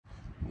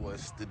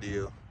What's the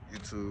deal?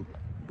 YouTube,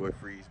 boy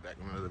Freeze, back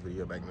in another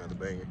video, back in another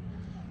banger.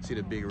 See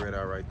the big red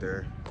out right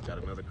there?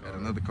 Got another car.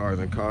 Got another Cars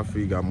and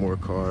Coffee, got more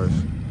cars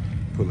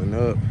pulling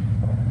up.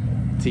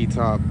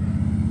 T-top.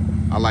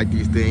 I like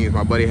these things.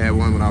 My buddy had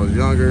one when I was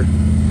younger.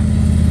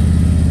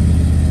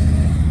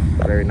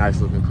 Very nice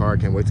looking car.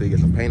 Can't wait till you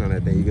get some paint on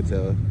that thing. You can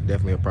tell,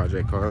 definitely a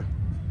project car.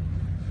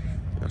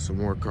 Got some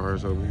more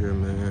cars over here,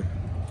 man.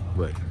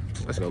 But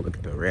let's go look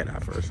at the red eye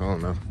first. I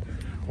don't know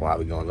why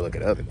we gonna look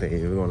at other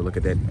things. We're gonna look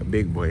at that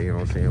big boy, you know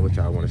what I'm saying? What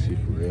y'all wanna see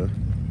for real.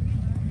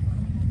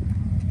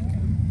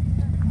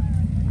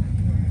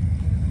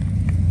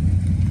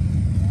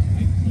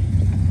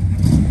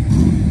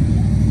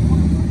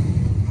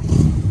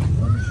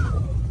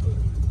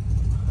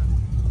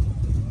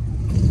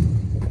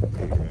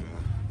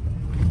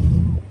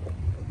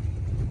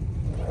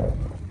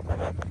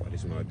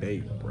 This my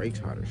day brakes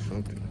hot or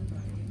something.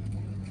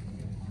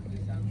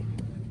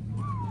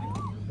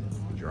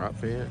 Drop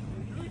fan,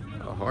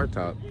 a hard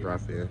top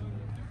drop fan.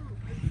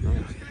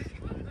 Nice.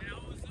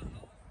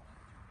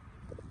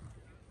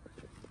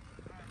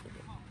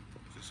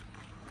 Just a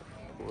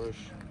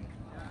Porsche.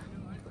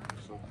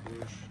 Some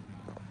Porsche.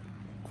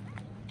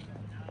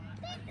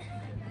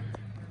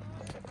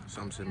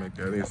 Something sitting back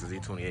there. I think it's a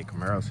Z28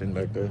 Camaro sitting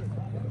back there.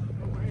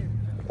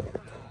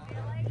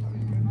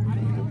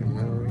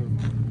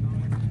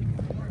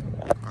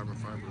 Carbon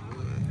fiber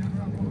wood.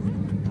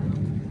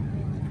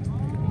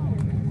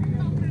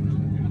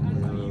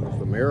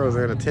 Camaros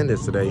are in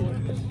attendance today.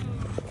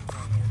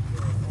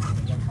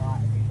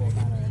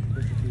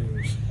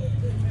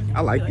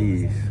 I like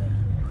these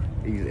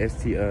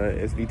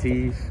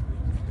SVTs.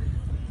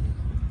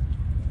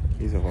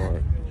 These are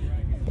hard.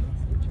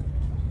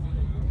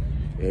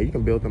 Yeah, you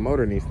can build the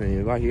motor in these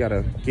things. Like you got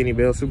a Kenny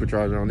Bell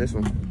supercharger on this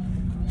one.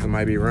 It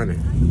might be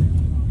running.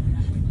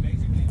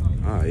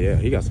 Oh yeah,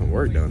 he got some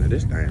work done to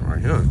this thing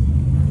right here.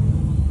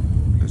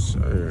 Yes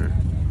sir.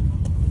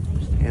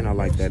 And I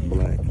like that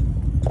black.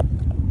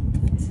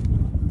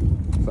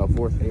 So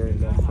 4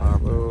 series, that's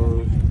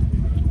 5.0s.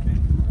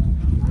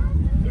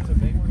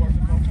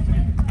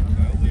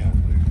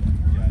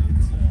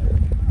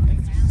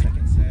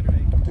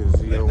 The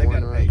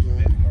Z01 right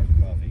here.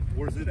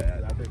 Where's it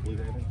at? I think we're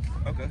there.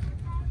 Okay.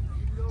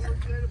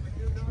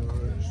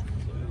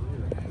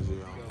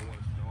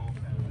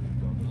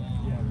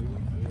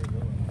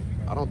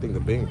 I don't think the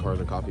big Cars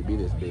and Coffee be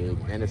this big.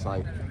 And it's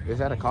like,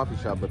 it's at a coffee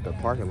shop, but the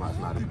parking lot's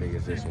not as big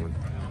as this one.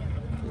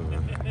 Yeah.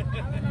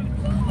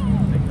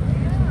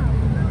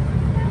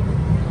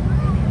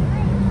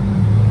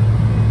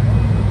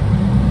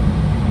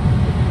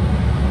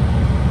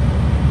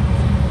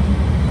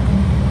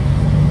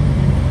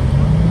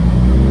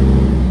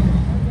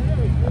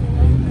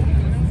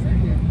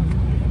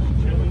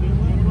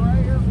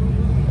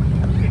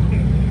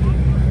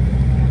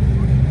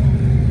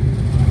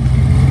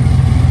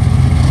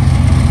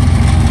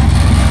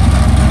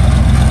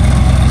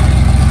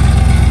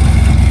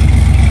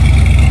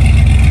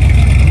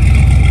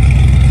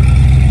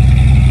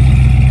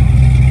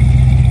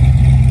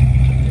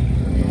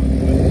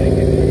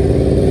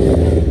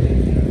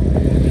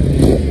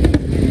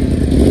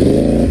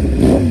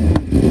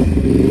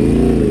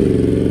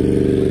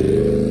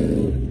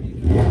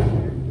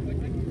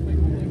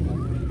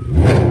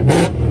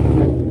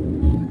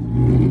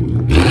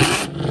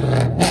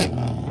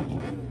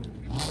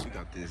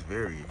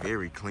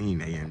 Very clean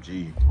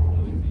AMG.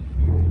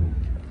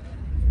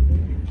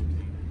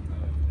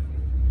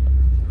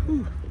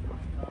 Whew.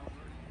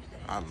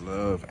 I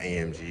love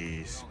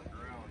AMGs.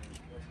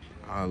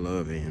 I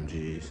love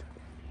AMGs.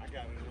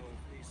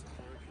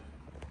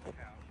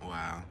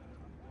 Wow.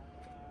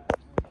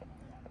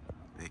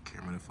 Big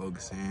camera to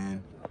focus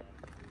in.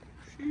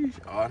 Sheesh.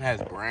 Oh, it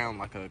has brown,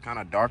 like a kind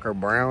of darker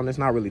brown. It's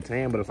not really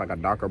tan, but it's like a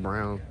darker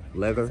brown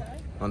leather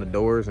on the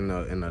doors and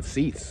the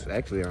seats.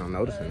 Actually, I'm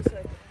noticing.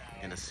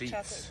 And the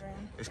seats,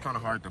 it's kind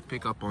of hard to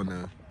pick up on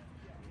the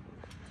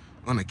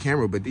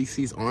camera, but these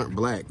seats aren't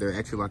black. They're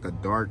actually like a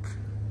dark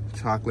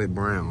chocolate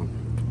brown.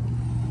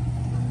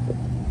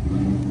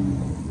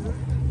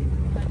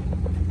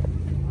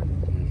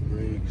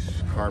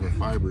 Brakes, carbon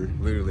fiber.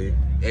 Literally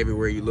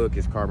everywhere you look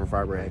is carbon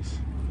fiber X.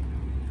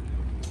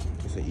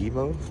 It's an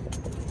Evo. I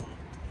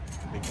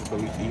think it's the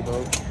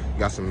Evo.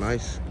 Got some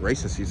nice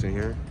racing seats in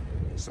here.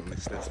 Some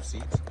extensive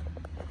seats.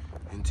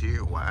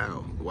 Interior,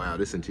 wow. Wow,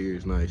 this interior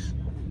is nice.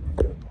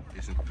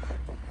 This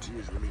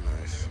interior is really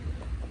nice.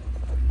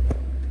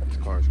 This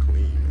car is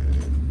clean,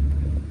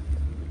 man.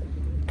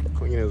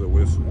 Clean as a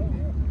whistle.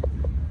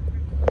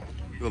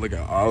 You'll look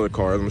at all the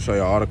cars. I'm gonna show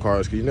you all the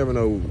cars because you never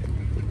know,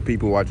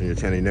 people watching your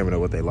channel, you never know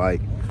what they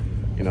like.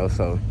 You know,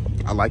 so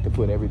I like to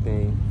put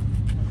everything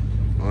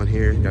on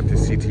here. Got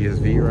this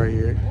CTSV right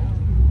here.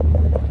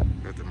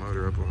 Got the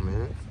motor up on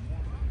that.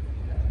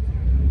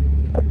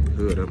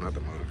 Hood up, not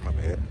the motor, my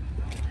bad.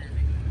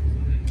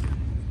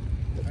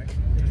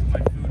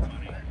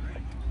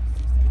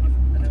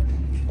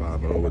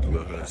 With a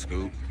little hood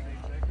scoop.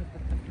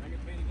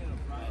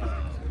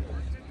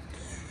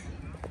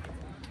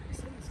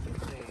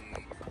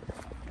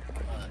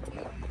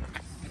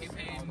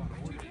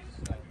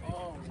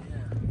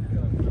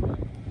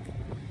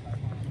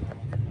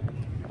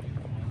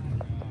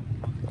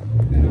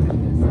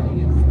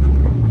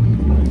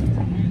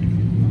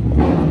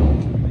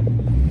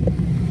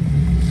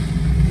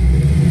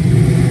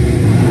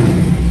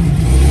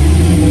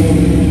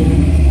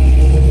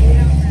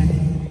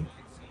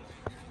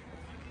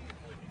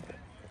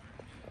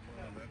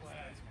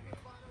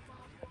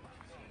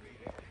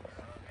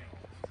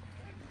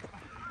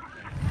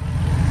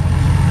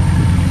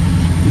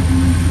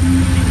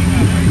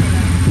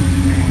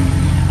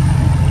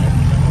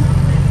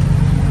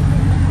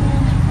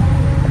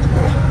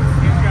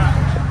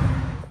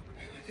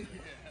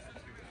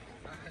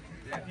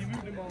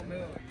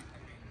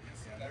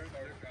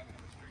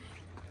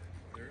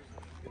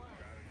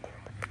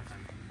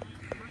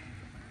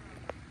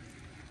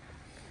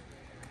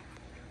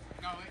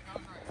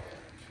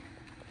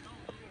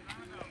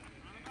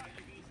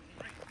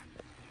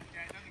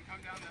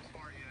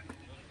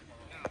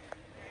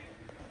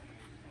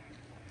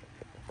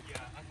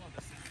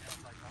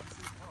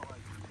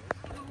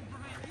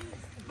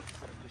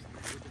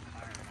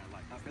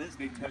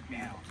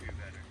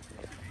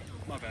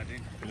 My bad, dude.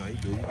 No, you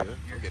good, you good.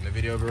 I'm getting a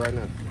video of it right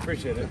now.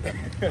 Appreciate it.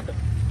 It's nice.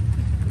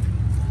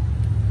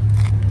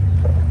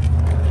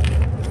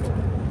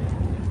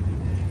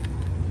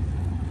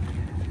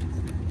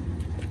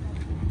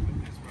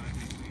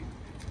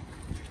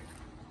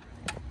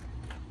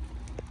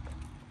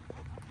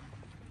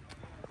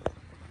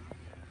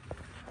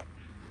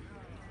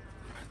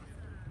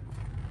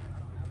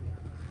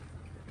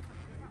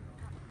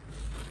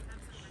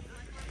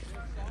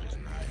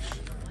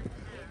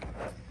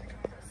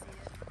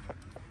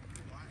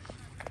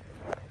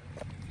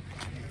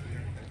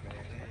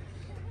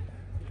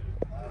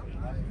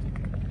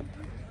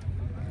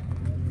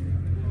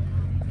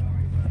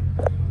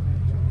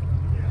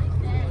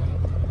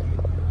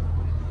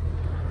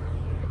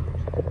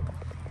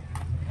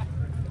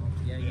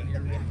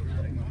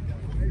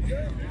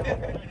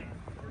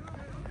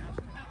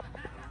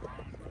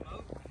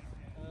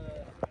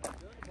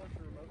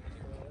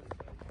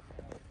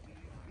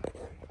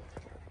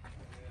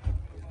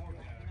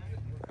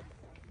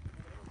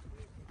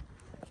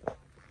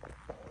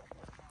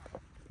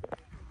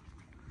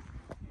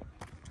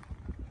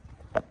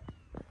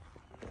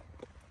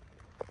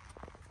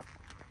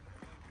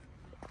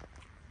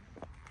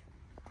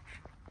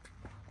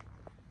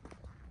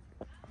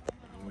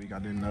 I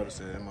didn't notice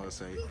it. It must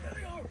say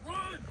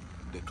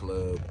the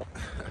club.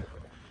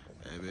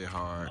 A bit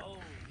hard.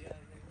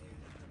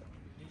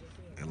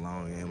 And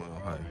long ammo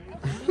hard.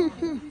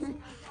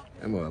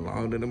 That mother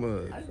long than the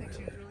mud.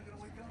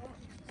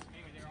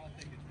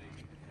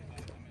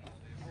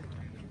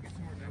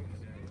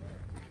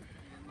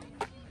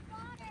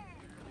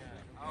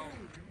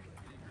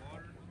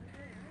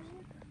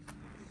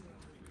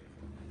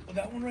 Well,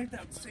 that one right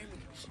there, same one.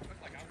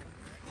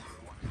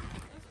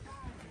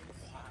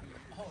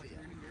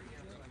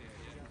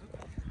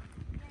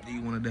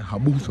 You wanted that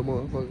habusa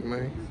motherfucker,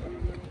 man?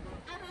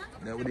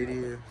 That what it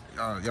is?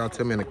 Y'all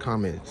tell me in the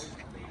comments.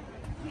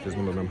 Just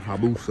one of them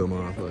habusa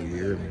motherfuckers, you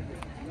hear me?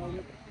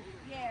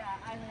 Yeah,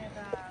 I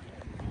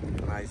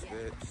live, Nice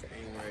bed,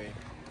 Stingray.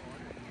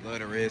 Love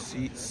the red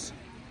seats.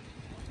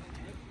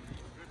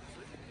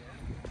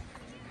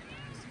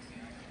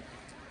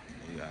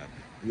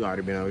 You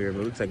already been over here,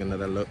 but we'll take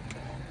another look.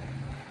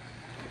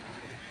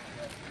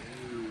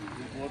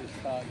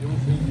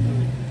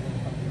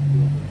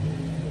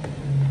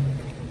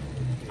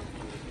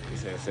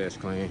 It says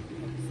clean.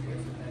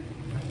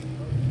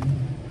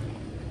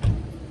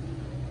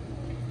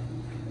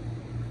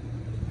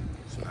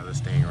 It's another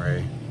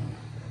Stingray.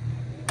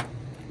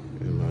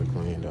 It's not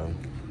clean though.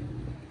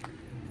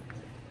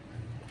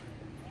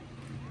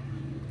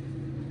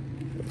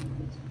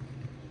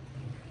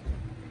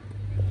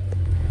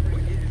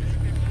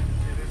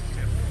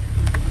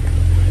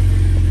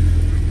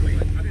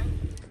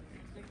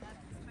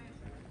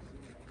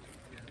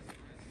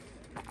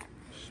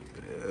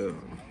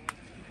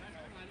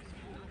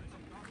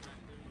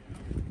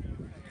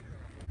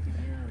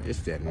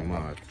 It's that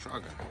mud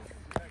trucker.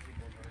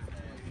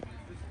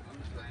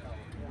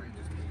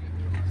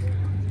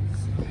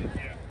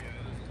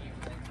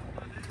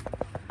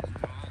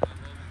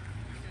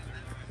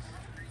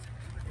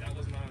 That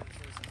was mine.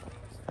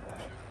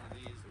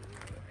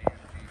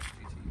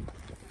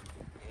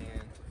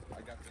 And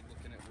I got to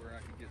looking at where I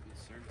could get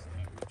this service.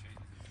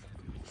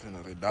 It's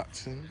another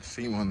Datsun.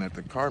 Seen one at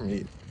the car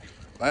meet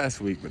last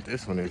week, but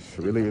this one is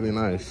really, really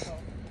nice.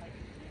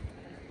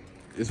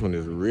 This one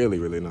is really,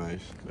 really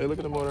nice. Hey, look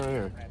at the motor in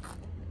here.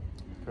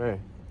 Hey.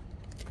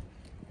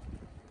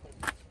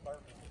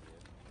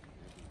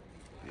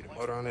 See the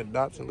motor on that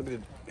Datsun? Look at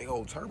the big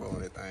old turbo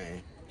on that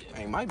thing.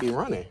 Thing might be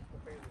running.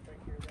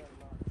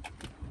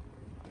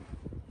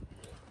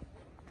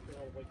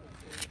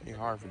 It's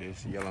hard for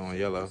this, yellow on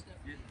yellow.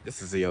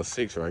 This is the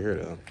L6 right here,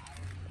 though.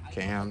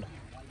 Cammed.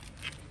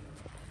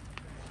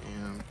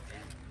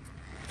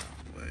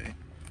 Play.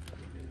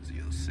 It's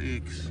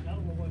L6.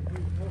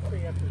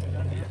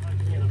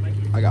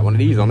 I got one of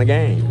these on the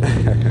game.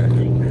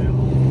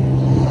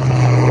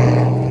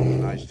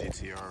 Nice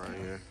GTR right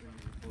here.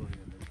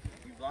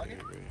 You vlogging?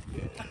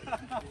 Yeah.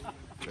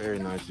 Very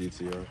nice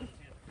GTR.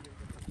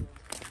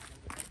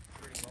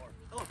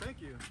 Oh,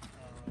 thank you.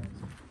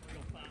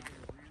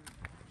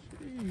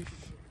 Sheesh.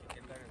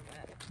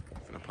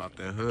 Finna pop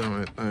that hood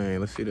on that thing.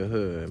 Let's see the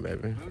hood,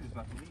 baby.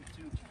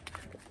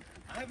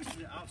 I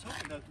was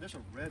hoping that there's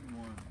a red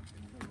one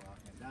in Little Rock,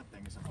 and that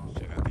thing is awesome.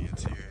 Check out the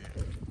interior.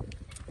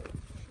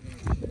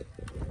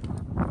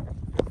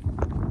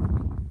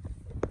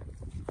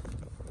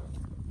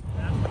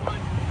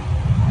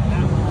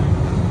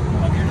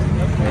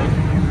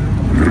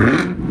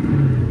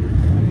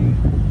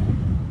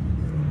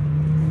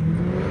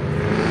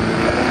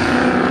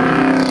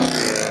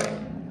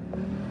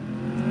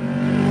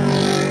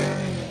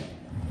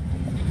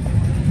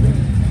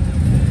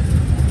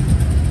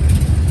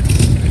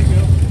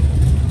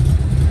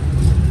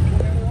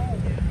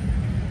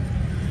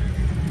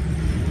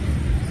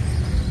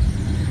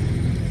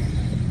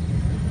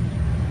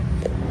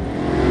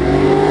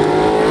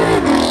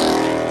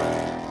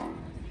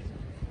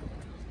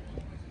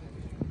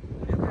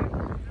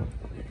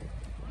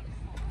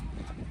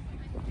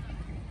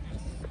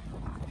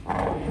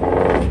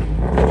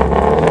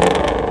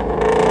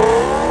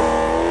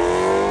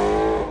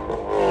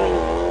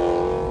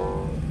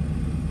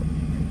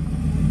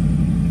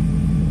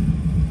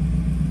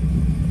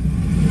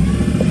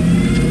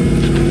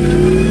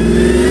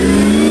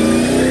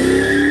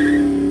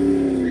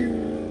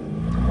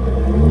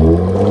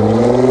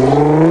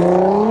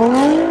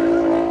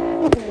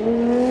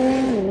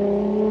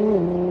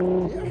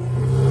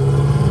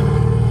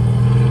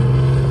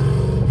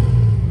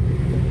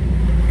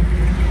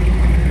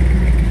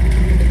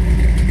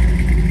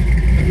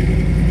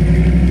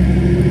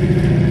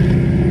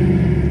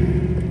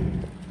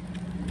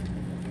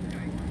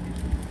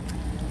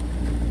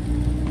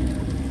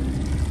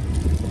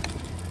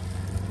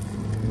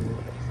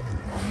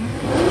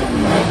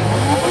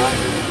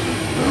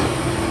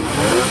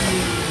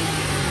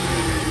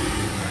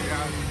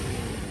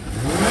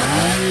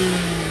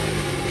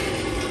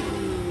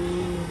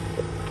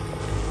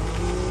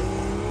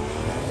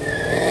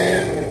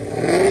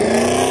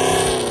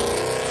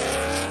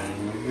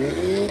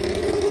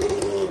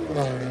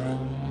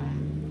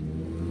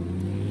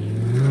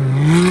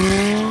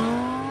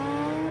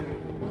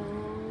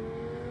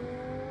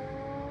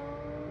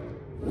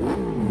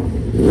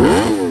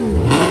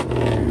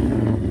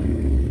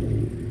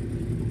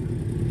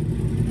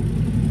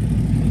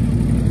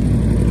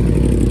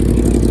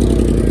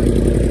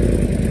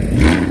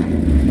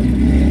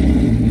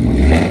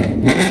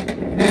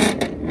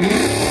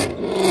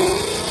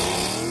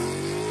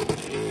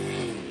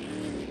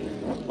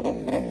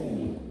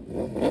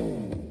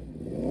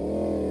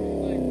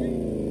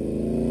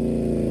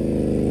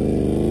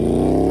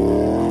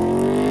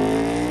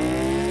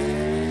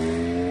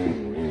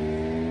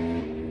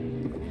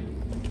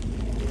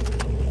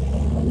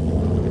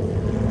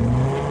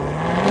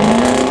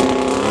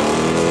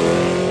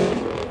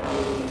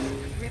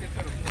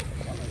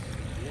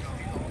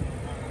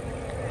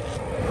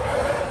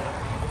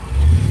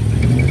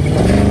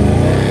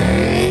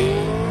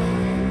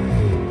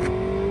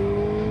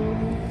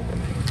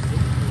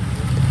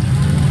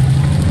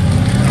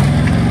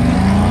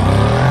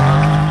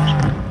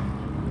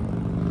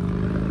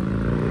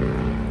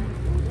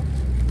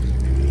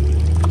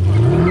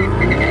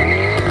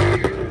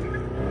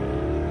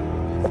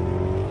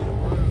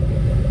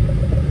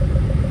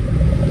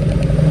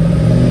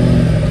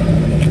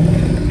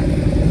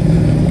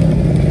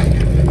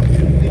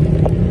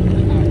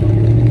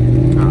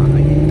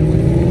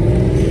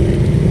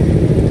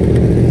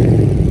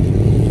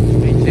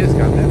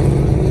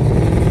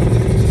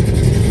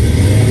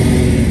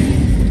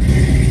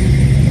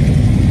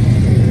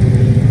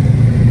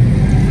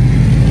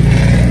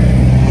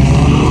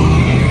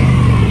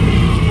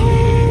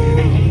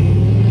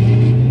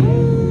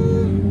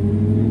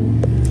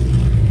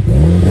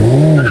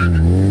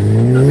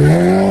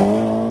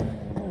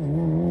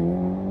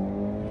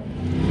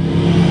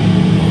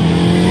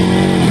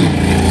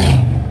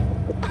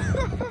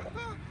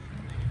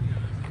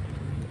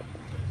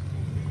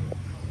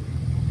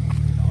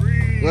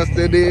 What's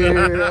the deal?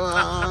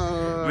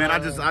 Man, I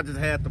just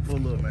had to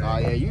pull up, man. Oh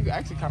yeah, you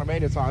actually kind of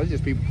made it. So it's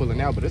just people pulling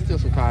out, but there's still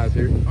some cars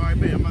here. All right,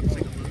 man. I'm about to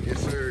take a look. Yes,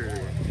 sir.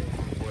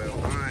 Well,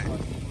 fine.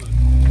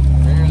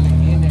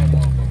 Barely in that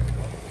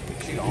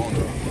motherfucker. She the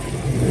owner.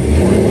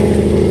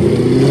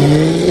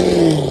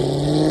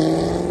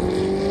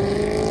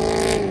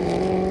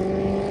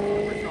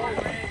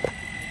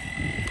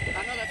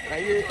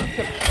 Right here.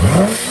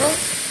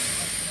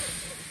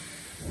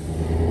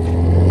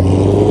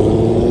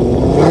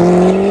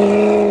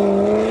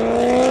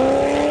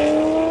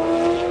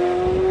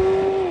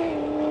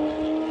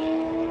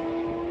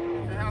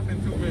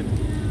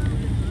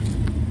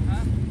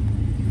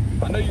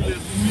 I know you live.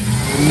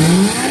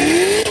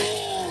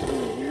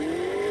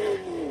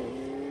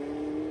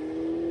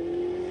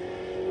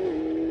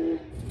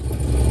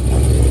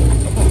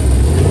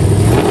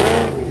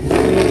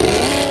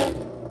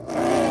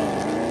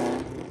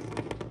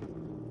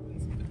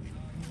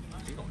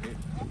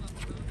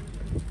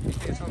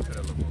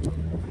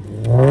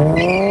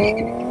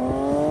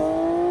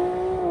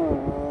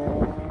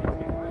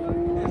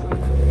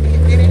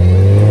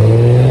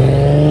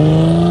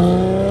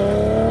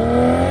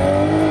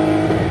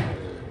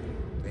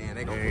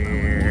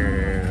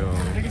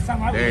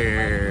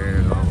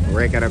 Damn.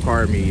 Wreck at a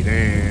car meet.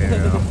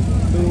 Damn.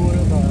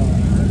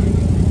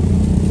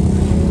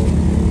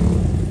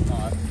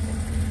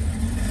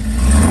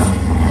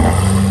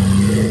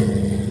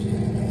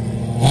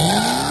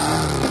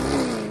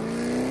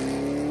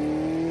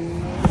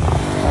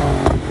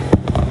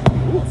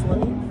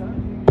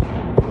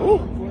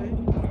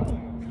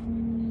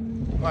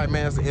 All right,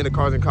 man, that's the end of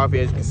Cars and Coffee.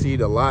 As you can see,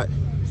 the lot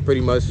is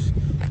pretty much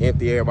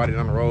empty. Everybody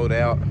done rolled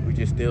out. We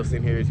just still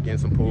sitting here just getting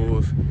some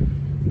pulls.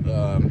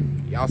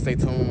 Y'all stay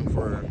tuned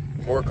for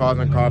more Cars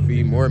and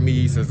Coffee, more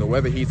me. Since the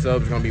weather heats up,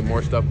 there's gonna be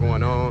more stuff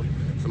going on.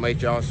 So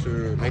make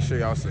sure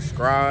y'all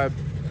subscribe,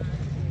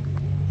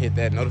 hit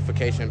that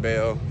notification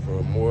bell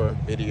for more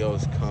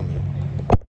videos coming.